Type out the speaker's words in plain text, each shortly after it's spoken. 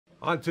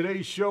On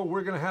today's show,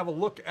 we're going to have a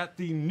look at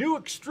the new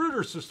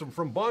extruder system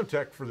from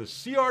Bondtech for the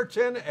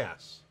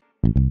CR-10s.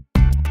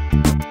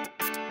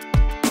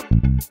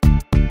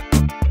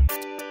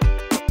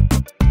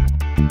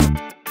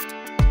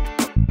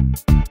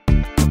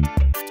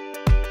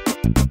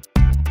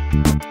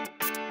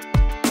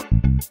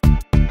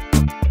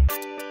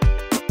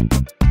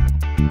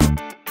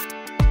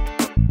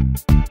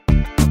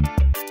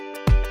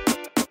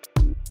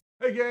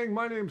 Hey gang,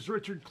 my name's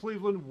Richard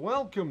Cleveland.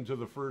 Welcome to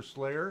The First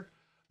Layer.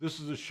 This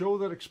is a show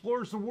that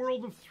explores the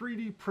world of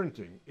 3D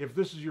printing. If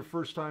this is your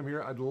first time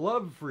here, I'd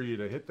love for you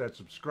to hit that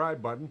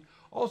subscribe button.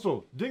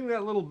 Also, ding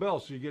that little bell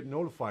so you get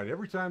notified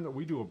every time that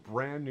we do a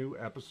brand new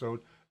episode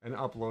and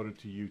upload it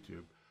to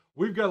YouTube.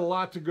 We've got a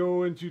lot to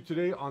go into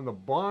today on the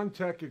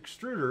Bondtech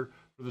extruder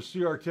for the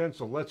CR-10,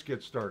 so let's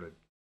get started.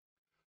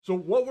 So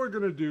what we're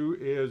going to do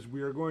is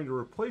we are going to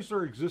replace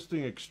our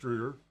existing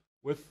extruder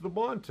with the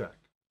Bondtech.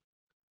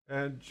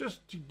 And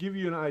just to give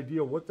you an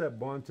idea what that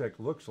Bondtech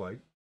looks like,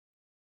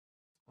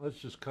 let's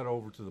just cut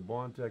over to the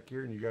Bondtech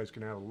here and you guys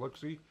can have a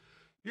look-see.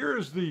 Here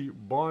is the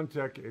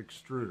Bondtech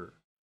extruder.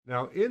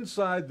 Now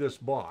inside this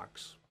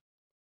box,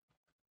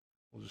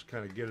 we'll just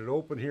kind of get it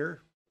open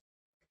here.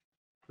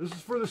 This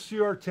is for the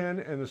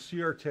CR-10 and the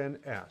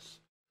CR-10s.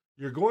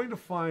 You're going to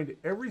find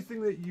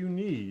everything that you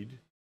need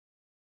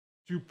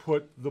to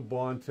put the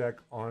Bondtech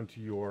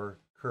onto your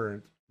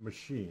current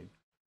machine.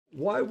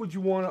 Why would you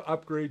want to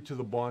upgrade to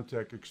the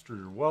Bondtech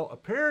extruder? Well,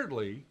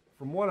 apparently,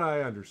 from what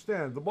I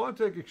understand, the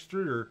Bondtech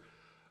extruder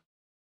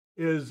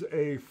is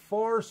a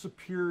far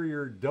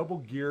superior double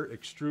gear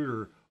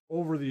extruder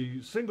over the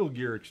single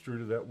gear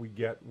extruder that we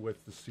get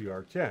with the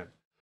CR-10.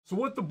 So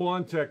what the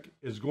Bondtech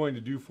is going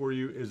to do for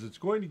you is it's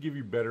going to give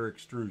you better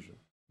extrusion.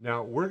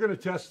 Now, we're going to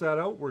test that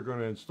out. We're going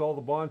to install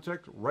the Bondtech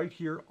right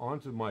here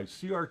onto my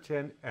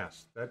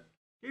CR-10s. That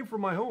came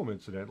from my home,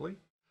 incidentally.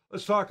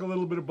 Let's talk a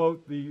little bit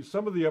about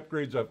some of the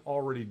upgrades I've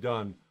already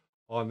done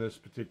on this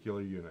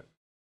particular unit.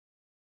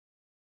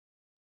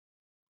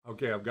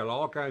 Okay, I've got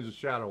all kinds of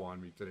shadow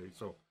on me today,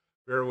 so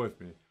bear with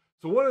me.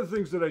 So one of the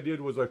things that I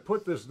did was I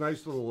put this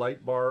nice little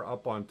light bar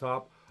up on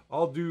top.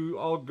 I'll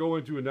go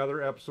into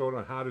another episode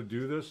on how to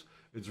do this.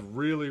 It's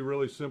really,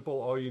 really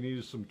simple. All you need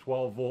is some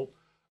 12-volt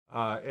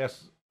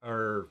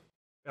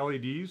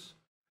LEDs,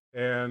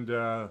 and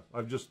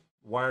I've just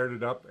wired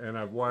it up, and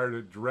I've wired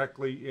it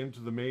directly into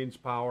the mains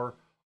power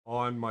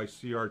on my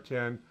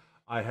CR-10.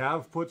 I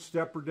have put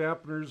stepper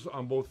dampeners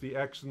on both the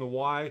X and the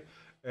Y,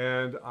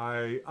 and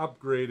I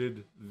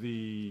upgraded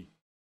the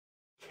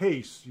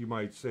case, you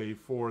might say,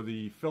 for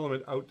the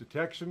filament out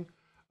detection,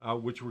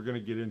 which we're going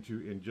to get into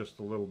in just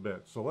a little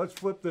bit. So let's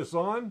flip this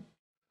on,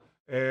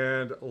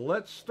 and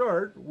let's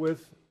start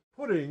with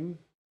putting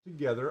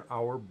together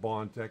our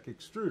Bondtech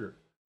extruder.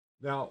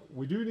 Now,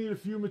 we do need a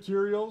few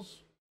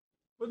materials,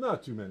 but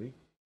not too many.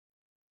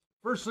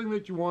 First thing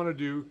that you want to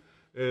do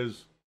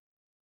is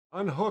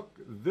unhook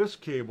this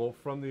cable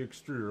from the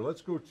extruder.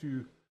 Let's go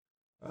to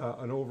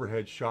an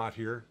overhead shot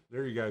here.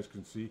 There you guys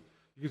can see.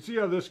 You can see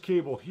how this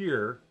cable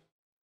here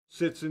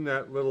sits in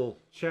that little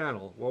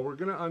channel. Well, we're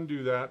going to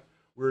undo that.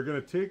 We're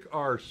going to take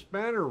our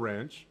spanner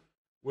wrench,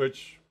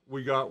 which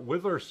we got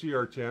with our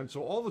CR-10.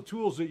 So all the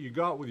tools that you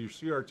got with your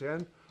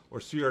CR-10 or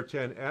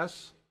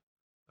CR-10s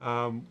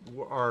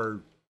are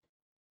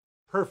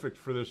perfect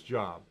for this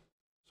job.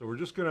 So we're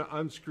just going to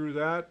unscrew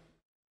that.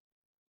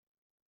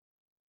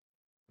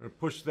 I'm going to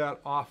push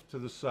that off to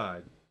the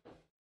side.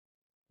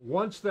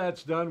 Once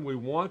that's done, we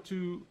want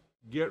to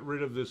get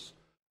rid of this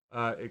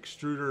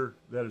extruder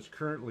that is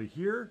currently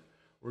here.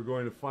 We're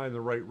going to find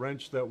the right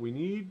wrench that we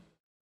need,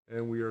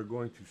 and we are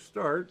going to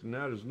start, and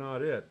that is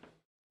not it.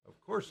 Of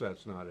course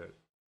that's not it.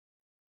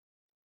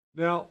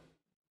 Now,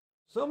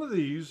 some of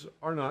these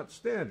are not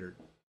standard,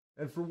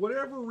 and for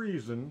whatever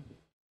reason,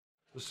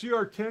 the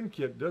CR-10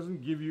 kit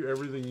doesn't give you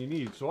everything you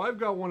need. So I've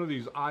got one of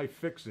these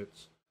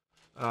iFixits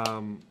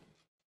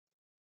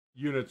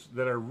units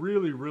that I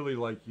really, really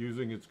like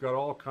using. It's got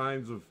all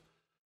kinds of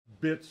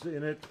bits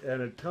in it, and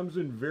it comes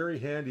in very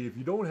handy. If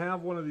you don't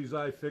have one of these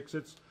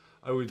iFixits,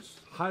 I would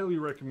highly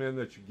recommend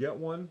that you get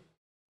one.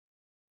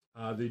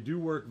 They do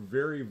work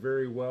very,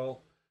 very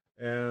well,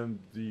 and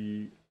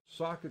the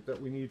socket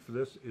that we need for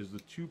this is the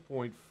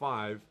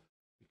 2.5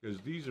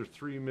 because these are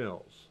 3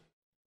 mils.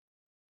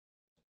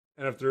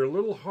 And if they're a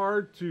little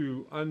hard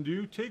to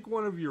undo, take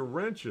one of your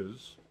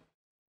wrenches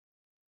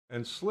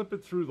and slip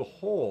it through the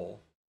hole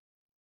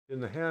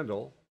in the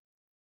handle,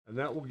 and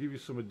that will give you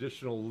some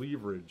additional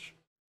leverage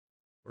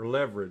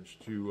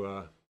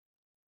to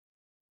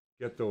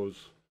get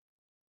those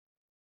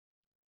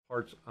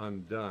parts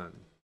undone.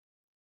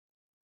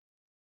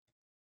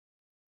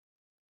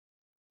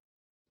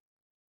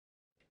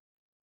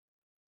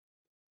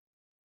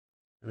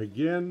 And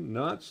again,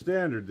 not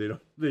standard.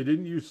 They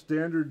didn't use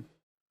standard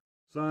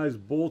size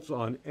bolts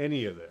on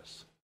any of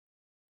this.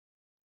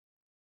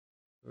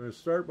 I'm going to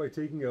start by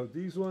taking out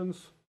these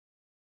ones.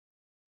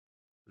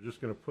 We're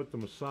just going to put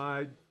them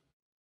aside.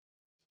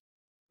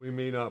 We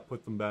may not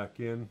put them back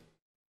in.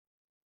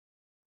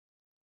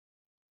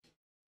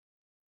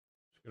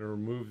 Going to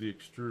remove the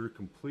extruder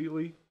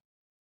completely.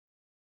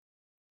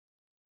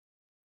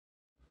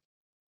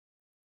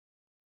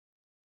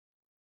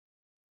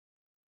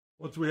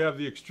 Once we have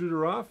the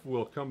extruder off,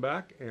 we'll come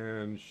back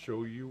and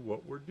show you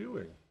what we're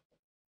doing.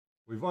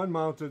 We've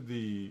unmounted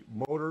the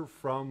motor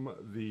from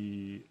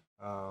the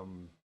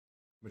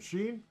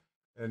machine,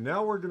 and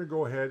now we're going to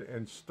go ahead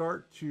and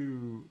start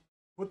to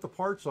put the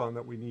parts on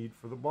that we need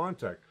for the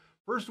Bondtech.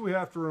 First, we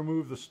have to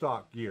remove the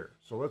stock gear,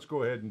 so let's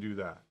go ahead and do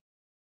that.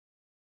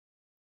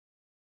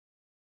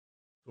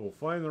 So we'll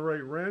find the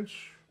right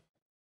wrench,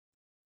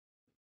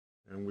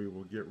 and we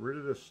will get rid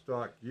of this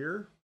stock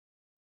gear.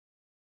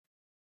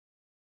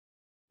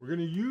 We're going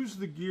to use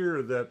the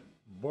gear that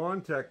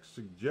Bondtech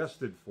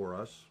suggested for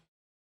us,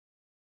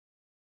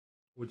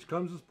 which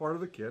comes as part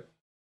of the kit.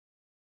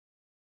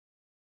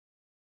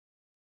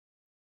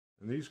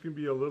 And these can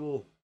be a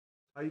little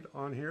tight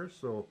on here,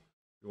 so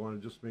you want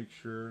to just make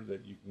sure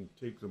that you can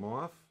take them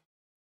off.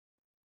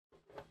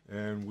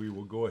 And we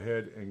will go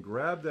ahead and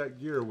grab that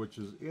gear, which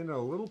is in a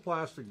little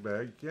plastic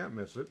bag. You can't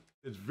miss it.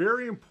 It's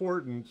very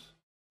important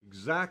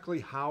exactly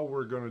how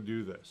we're going to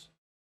do this.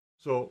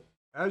 So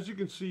as you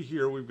can see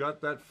here, we've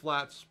got that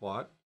flat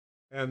spot,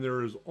 and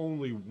there is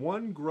only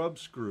one grub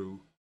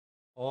screw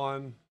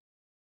on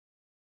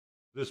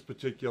this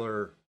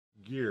particular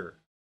gear.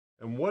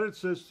 And what it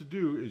says to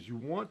do is you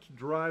want to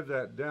drive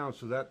that down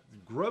so that the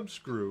grub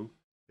screw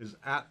is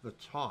at the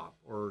top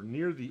or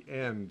near the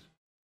end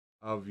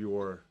of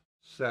your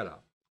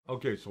setup.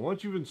 Okay, so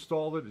once you've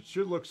installed it, it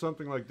should look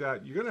something like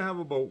that. You're going to have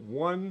about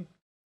 1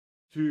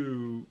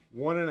 to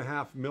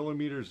 1.5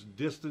 millimeters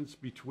distance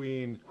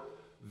between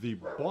the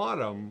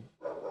bottom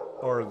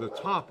or the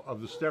top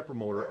of the stepper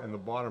motor and the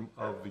bottom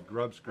of the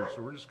grub screw.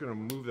 So we're just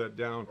going to move that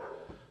down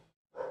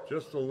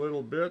just a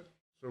little bit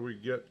so we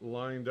get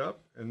lined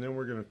up, and then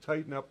we're going to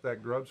tighten up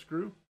that grub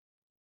screw.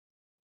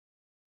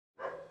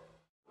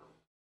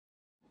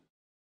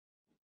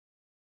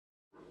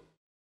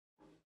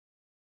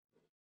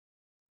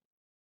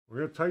 We're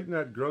going to tighten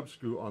that grub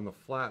screw on the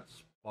flat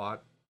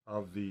spot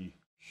of the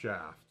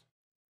shaft.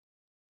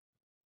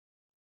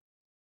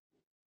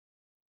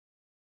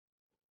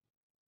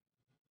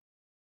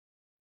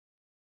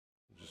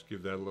 Just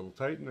give that a little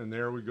tighten, and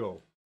there we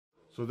go.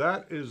 So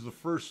that is the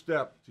first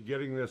step to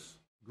getting this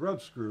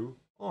grub screw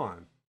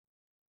on.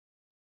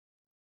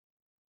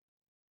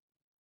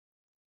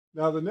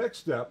 Now the next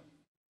step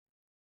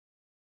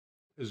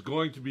is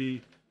going to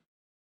be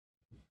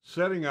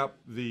setting up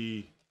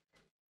the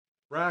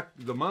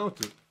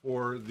mounted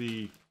for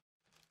the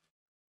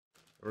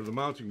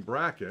mounting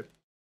bracket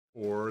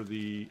for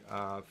the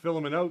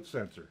filament out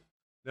sensor.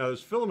 Now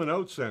this filament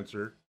out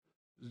sensor,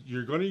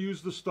 you're going to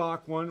use the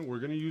stock one. We're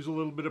going to use a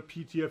little bit of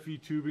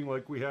PTFE tubing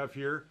like we have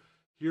here.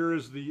 Here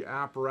is the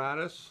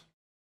apparatus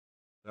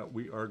that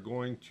we are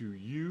going to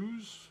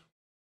use,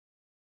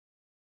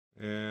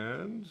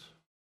 and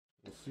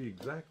we'll see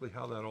exactly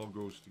how that all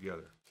goes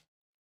together.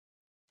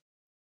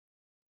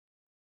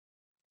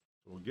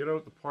 So we'll get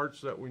out the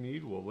parts that we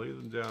need. We'll lay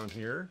them down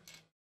here.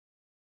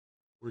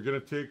 We're going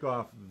to take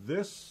off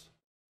this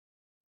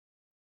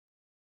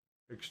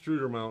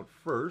extruder mount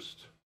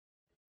first,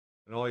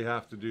 and all you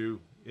have to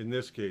do in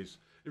this case,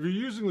 if you're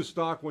using the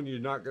stock one, you're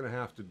not going to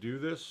have to do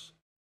this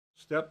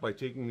step by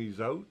taking these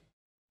out.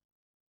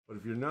 But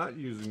if you're not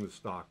using the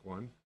stock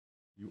one,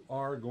 you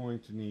are going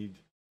to need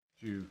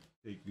to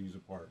take these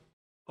apart.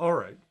 All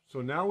right, so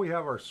now we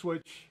have our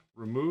switch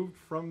removed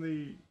from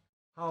the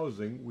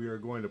housing. We are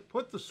going to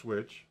put the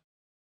switch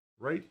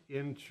right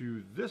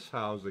into this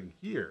housing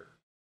here,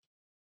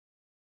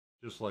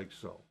 just like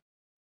so.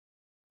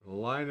 We'll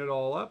line it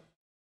all up.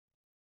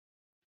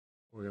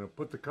 We're going to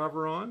put the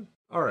cover on.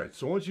 All right,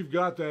 so once you've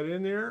got that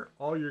in there,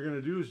 all you're going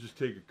to do is just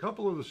take a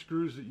couple of the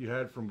screws that you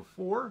had from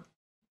before,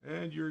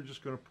 and you're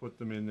just going to put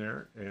them in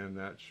there, and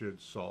that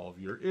should solve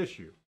your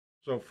issue.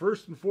 So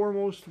first and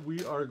foremost,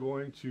 we are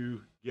going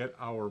to get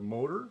our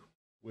motor,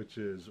 which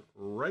is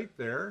right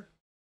there.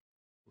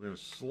 We're going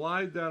to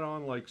slide that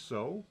on like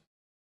so.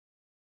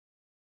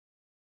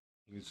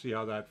 You can see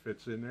how that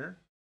fits in there.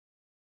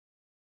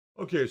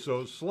 Okay,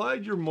 so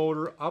slide your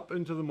motor up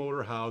into the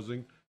motor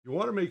housing. You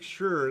want to make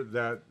sure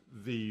that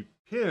the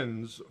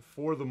pins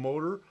for the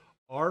motor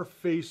are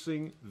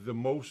facing the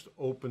most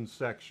open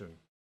section.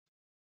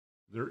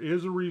 There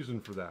is a reason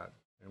for that,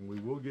 and we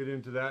will get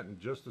into that in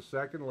just a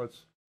second.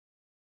 Let's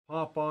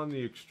pop on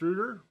the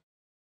extruder,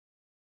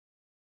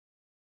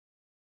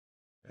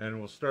 and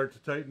we'll start to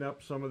tighten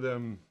up some of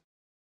them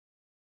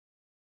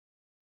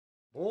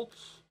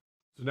bolts.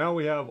 So now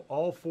we have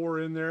all four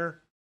in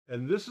there,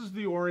 and this is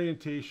the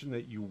orientation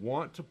that you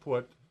want to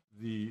put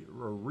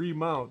or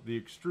remount the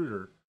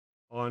extruder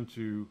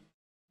onto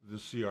the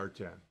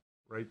CR-10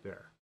 right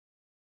there.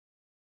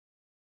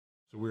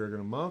 So we are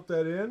going to mount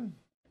that in.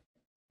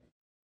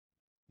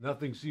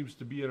 Nothing seems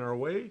to be in our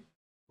way.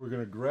 We're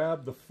going to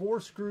grab the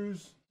 4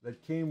 screws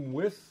that came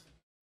with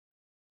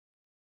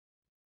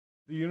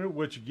the unit,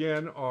 which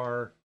again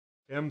are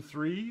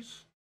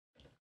M3s.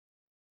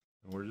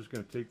 And we're just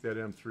going to take that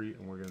M3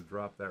 and we're going to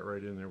drop that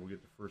right in there. We'll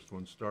get the first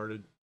one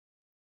started.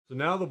 So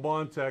now the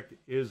Bondtech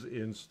is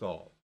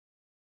installed.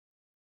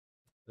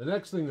 The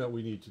next thing that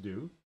we need to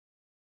do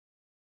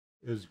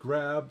is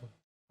grab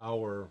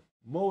our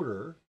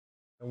motor,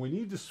 and we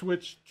need to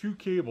switch two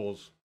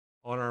cables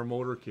on our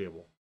motor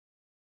cable.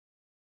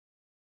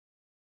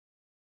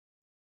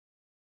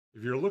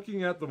 If you're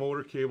looking at the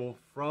motor cable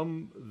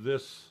from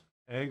this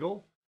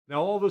angle,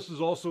 now all this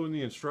is also in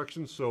the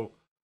instructions, so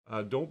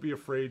don't be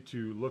afraid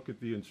to look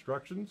at the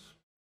instructions.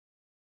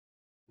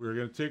 We're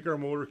going to take our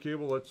motor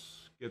cable.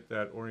 Let's get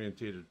that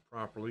orientated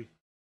properly.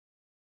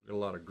 Got a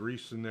lot of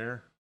grease in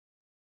there.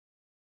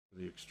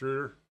 The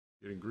extruder,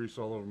 getting grease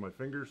all over my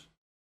fingers.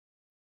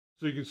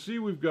 So you can see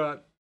we've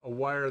got a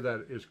wire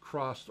that is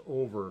crossed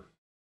over.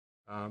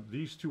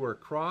 These two are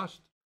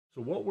crossed.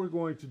 So what we're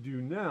going to do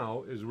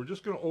now is we're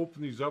just going to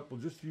open these up. We'll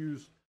just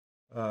use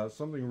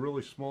something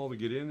really small to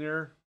get in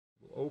there.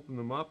 We'll open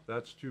them up.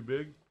 That's too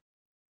big.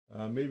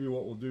 Maybe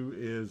what we'll do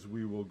is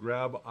we will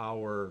grab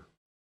our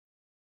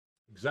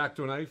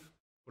X-Acto knife,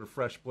 put a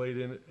fresh blade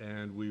in it,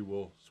 and we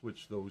will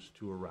switch those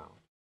two around.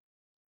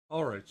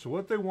 All right, so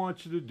what they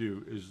want you to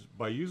do is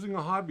by using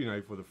a hobby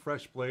knife with a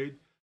fresh blade,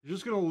 you're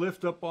just going to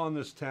lift up on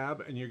this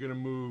tab and you're going to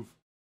move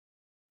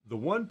the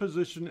 1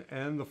 position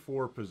and the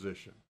 4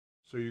 position.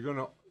 So you're going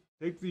to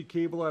take the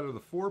cable out of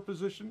the 4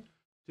 position,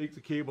 take the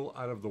cable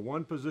out of the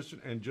 1 position,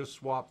 and just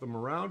swap them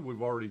around.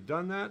 We've already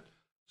done that.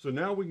 So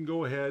now we can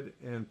go ahead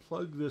and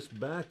plug this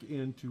back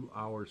into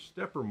our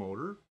stepper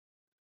motor,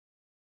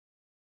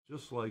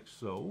 just like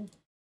so.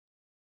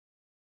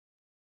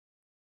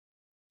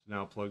 It's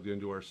now plugged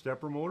into our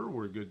stepper motor.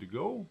 We're good to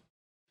go.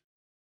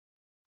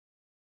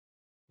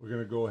 We're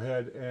going to go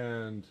ahead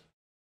and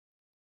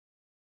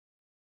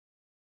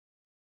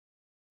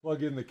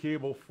plug in the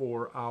cable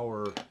for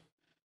our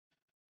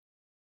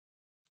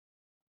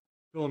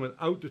filament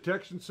out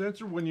detection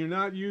sensor. When you're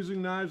not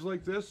using knives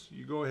like this,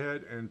 you go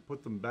ahead and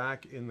put them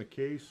back in the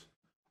case,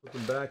 put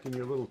them back in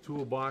your little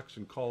toolbox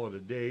and call it a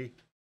day.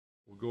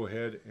 We'll go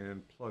ahead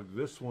and plug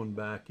this one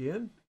back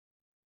in.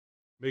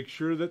 Make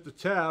sure that the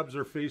tabs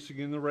are facing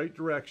in the right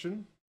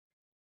direction.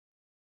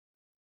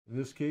 In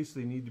this case,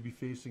 they need to be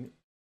facing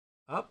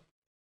up.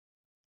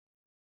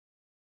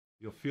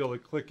 You'll feel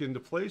it click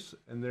into place,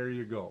 and there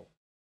you go.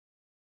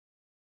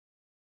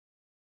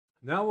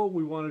 Now what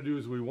we want to do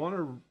is we want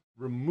to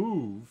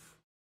remove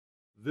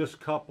this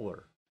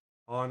coupler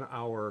on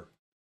our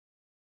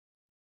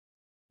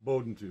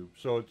Bowden tube.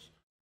 So it's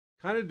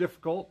kind of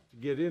difficult to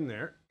get in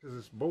there because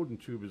this Bowden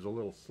tube is a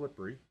little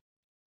slippery.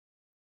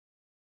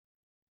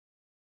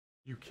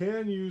 You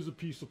can use a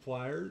piece of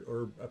pliers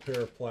or a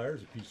pair of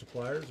pliers, a piece of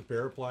pliers, a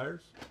pair of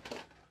pliers,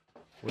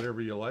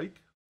 whatever you like.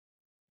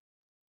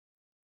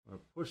 I'm going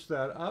to push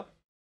that up.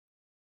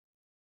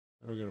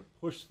 And we're going to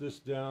push this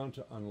down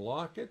to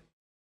unlock it.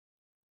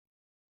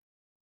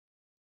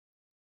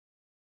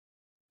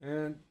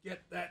 And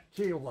get that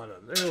cable out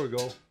of there. There we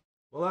go.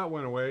 Well, that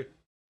went away.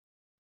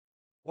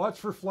 Watch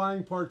for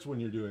flying parts when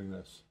you're doing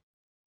this.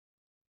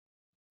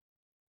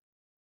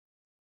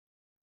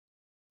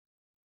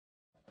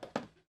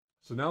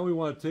 So now we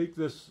want to take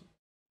this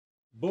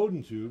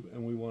Bowden tube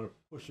and we want to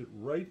push it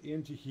right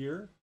into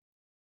here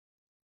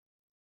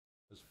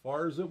as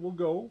far as it will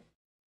go.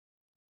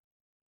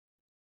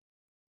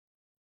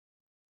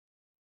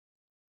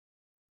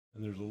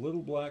 And there's a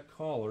little black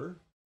collar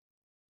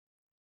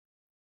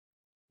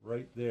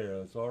right there.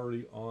 That's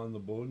already on the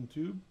Bowden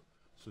tube.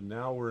 So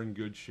now we're in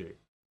good shape.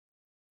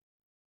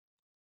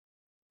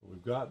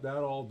 We've got that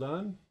all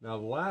done. Now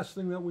the last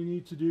thing that we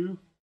need to do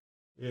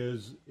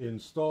is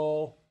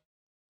install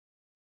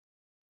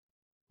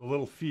the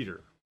little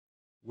feeder,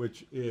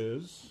 which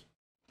is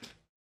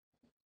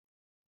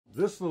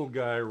this little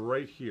guy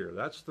right here.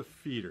 That's the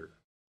feeder,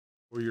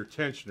 or your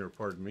tensioner,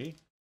 pardon me.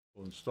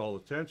 We'll install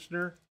the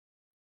tensioner,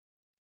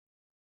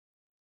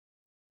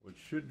 which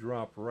should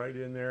drop right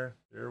in there.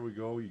 There we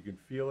go. You can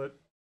feel it.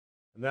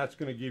 And that's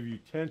going to give you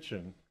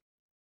tension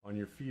on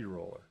your feed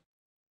roller.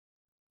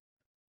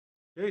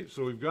 Okay,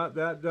 so we've got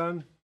that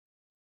done.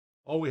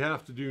 All we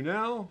have to do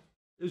now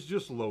is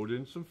just load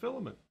in some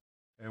filament.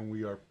 And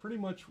we are pretty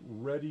much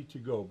ready to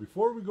go.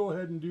 Before we go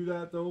ahead and do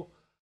that though,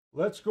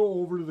 let's go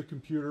over to the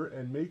computer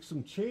and make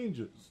some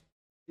changes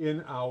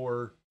in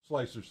our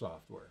slicer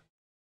software.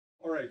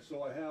 All right,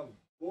 so I have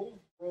both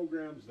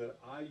programs that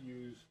I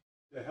use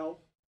to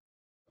help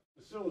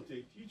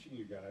facilitate teaching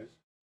you guys.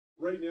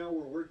 Right now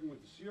we're working with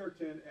the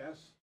CR-10s,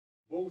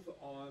 both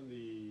on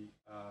the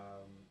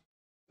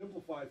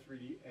Simplify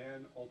 3D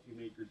and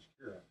Ultimaker's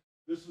Cura.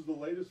 This is the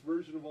latest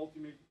version of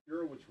Ultimaker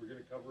Cura, which we're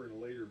going to cover in a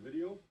later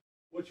video.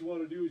 What you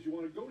want to do is you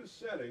want to go to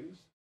Settings,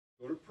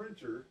 go to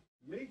Printer,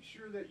 make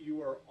sure that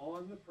you are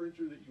on the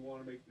printer that you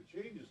want to make the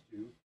changes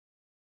to.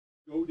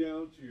 Go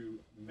down to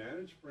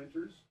Manage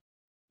Printers.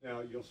 Now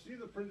you'll see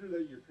the printer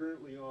that you're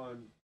currently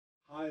on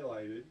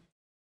highlighted,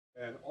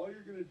 and all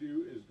you're going to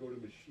do is go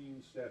to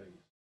Machine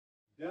Settings.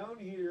 Down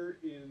here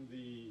in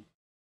the,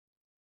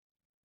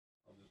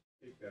 I'll just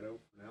take that out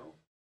for now.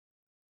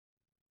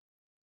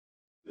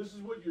 This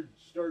is what your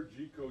Start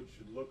G code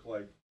should look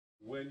like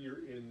when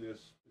you're in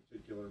this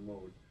particular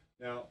mode.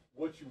 Now,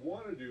 what you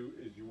want to do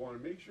is you want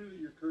to make sure that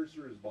your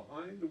cursor is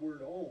behind the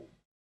word home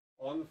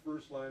on the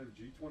first line of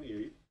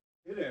G28.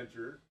 Hit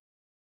enter.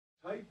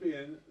 Type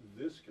in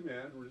this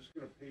command. We're just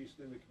going to paste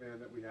in the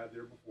command that we had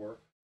there before,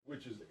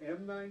 which is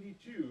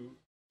M92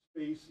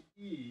 space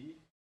E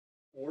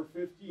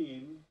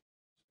 415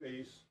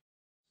 space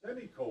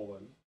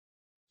semicolon,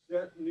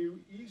 set new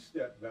E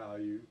step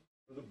value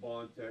for the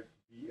Bondtech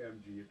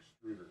BMG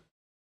extruder.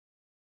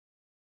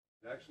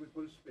 Actually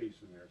put a space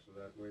in there so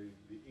that way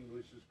the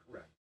English is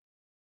correct.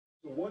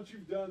 So once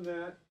you've done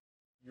that,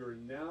 you're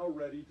now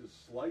ready to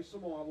slice a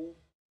model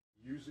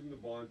using the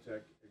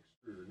Bondtech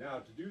extruder. Now,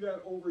 to do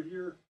that over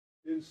here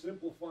in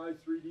Simplify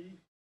 3D,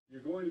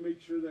 you're going to make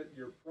sure that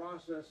your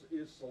process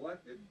is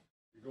selected.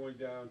 You're going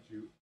down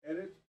to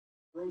Edit,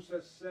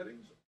 Process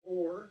Settings,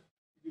 or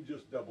you can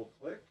just double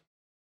click.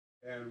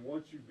 And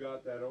once you've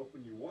got that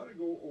open, you want to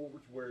go over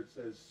to where it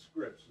says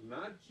Scripts,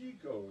 not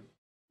G-code.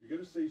 You're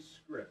going to say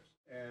Scripts.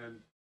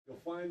 And you'll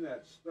find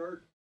that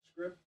Start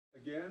Script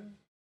again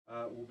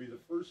will be the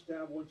first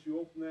tab once you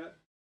open that.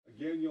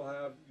 Again,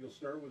 you'll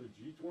start with a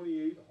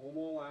G28 home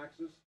all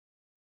axis,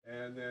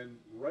 and then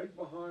right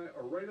behind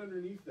or right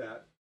underneath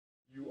that,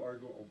 you're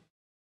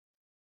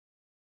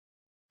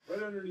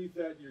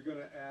going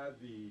to add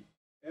the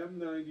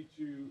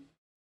M92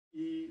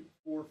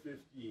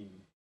 E415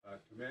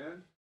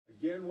 command.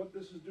 Again, what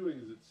this is doing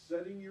is it's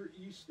setting your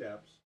E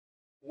steps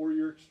for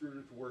your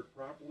extruder to work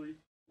properly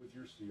with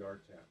your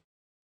CR10.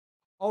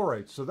 All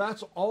right, so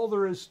that's all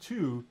there is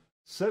to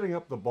setting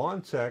up the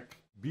Bondtech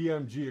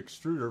BMG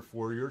extruder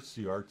for your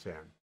CR10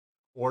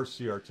 or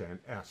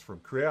CR-10s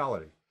from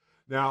Creality.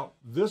 Now,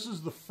 this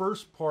is the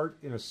first part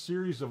in a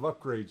series of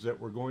upgrades that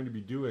we're going to be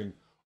doing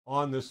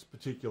on this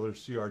particular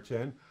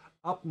CR10.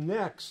 Up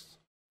next,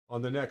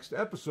 on the next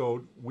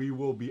episode, we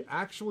will be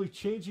actually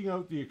changing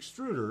out the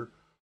extruder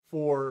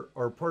for,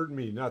 or pardon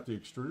me, not the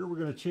extruder, we're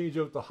going to change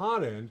out the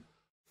hot end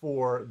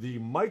for the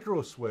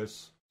Micro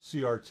Swiss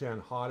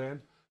CR10 hot end,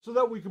 so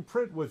that we can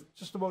print with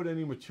just about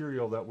any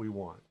material that we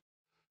want.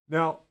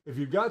 Now, if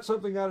you got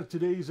something out of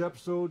today's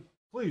episode,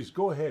 please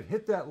go ahead,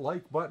 hit that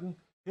like button,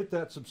 hit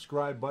that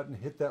subscribe button,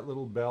 hit that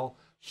little bell,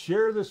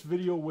 share this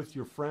video with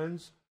your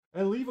friends,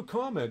 and leave a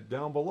comment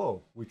down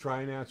below. We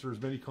try and answer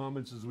as many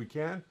comments as we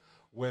can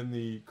when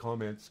the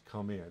comments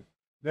come in.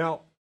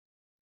 Now,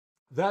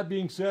 that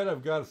being said,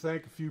 I've got to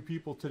thank a few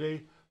people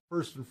today.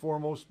 First and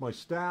foremost, my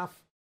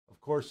staff. Of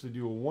course, they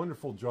do a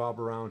wonderful job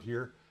around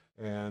here,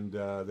 and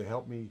they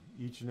help me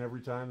each and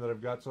every time that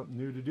I've got something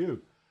new to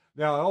do.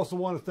 Now, I also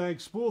want to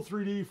thank Spool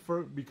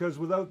 3D because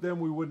without them,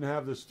 we wouldn't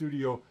have this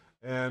studio,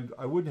 and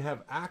I wouldn't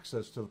have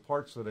access to the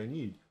parts that I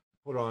need to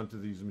put onto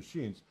these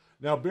machines.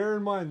 Now, bear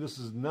in mind, this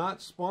is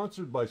not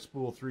sponsored by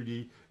Spool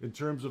 3D in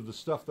terms of the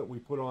stuff that we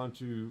put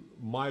onto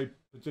my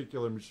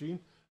particular machine,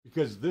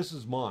 because this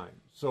is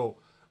mine. So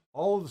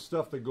all of the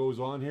stuff that goes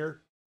on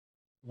here,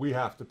 we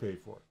have to pay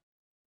for.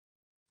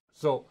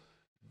 So,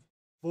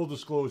 full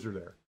disclosure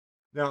there.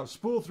 Now,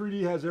 Spool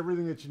 3D has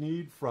everything that you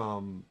need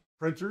from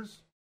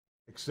printers,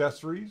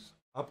 accessories,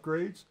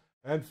 upgrades,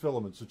 and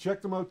filaments. So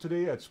check them out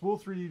today at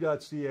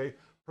spool3d.ca.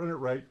 Print it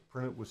right,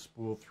 print it with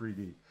Spool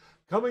 3D.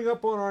 Coming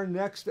up on our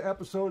next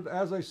episode,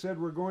 as I said,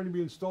 we're going to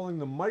be installing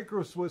the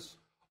Micro Swiss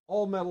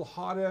all-metal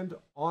hot end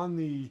on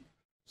the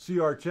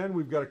CR10.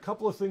 We've got a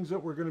couple of things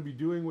that we're going to be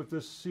doing with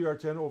this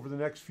CR10 over the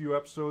next few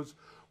episodes.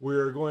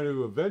 We're going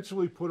to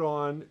eventually put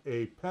on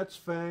a Pet's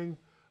Fang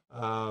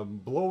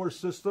blower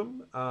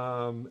system,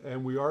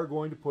 and we are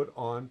going to put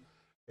on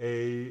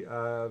a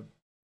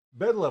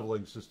bed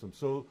leveling system.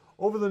 So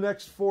over the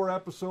next 4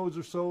 episodes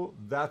or so,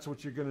 that's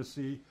what you're going to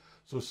see.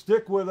 So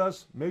stick with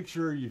us. Make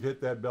sure you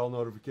hit that bell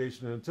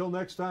notification. And until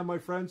next time, my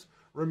friends,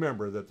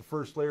 remember that the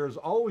first layer is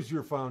always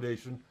your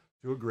foundation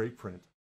to a great print.